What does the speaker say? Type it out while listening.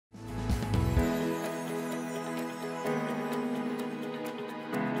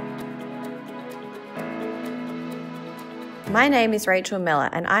My name is Rachel Miller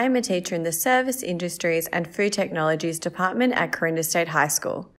and I am a teacher in the Service Industries and Food Technologies Department at Corinda State High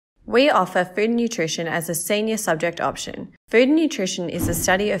School. We offer food and nutrition as a senior subject option. Food and nutrition is the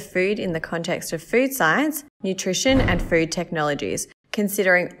study of food in the context of food science, nutrition and food technologies,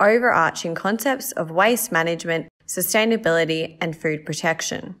 considering overarching concepts of waste management, sustainability and food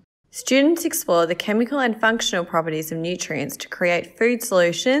protection. Students explore the chemical and functional properties of nutrients to create food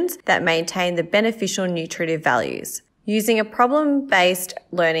solutions that maintain the beneficial nutritive values. Using a problem-based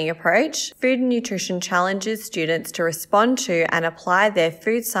learning approach, food and nutrition challenges students to respond to and apply their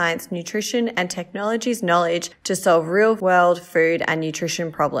food science, nutrition and technologies knowledge to solve real-world food and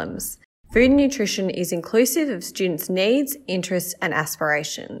nutrition problems. Food and nutrition is inclusive of students' needs, interests and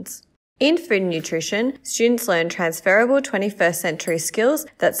aspirations. In food and nutrition, students learn transferable 21st century skills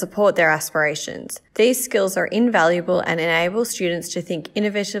that support their aspirations. These skills are invaluable and enable students to think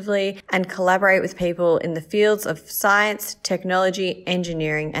innovatively and collaborate with people in the fields of science, technology,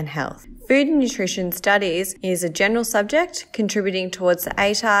 engineering and health. Food and nutrition studies is a general subject contributing towards the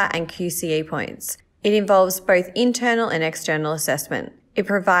ATAR and QCE points. It involves both internal and external assessment. It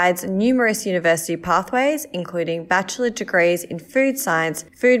provides numerous university pathways, including bachelor degrees in food science,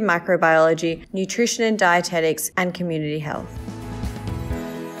 food microbiology, nutrition and dietetics, and community health.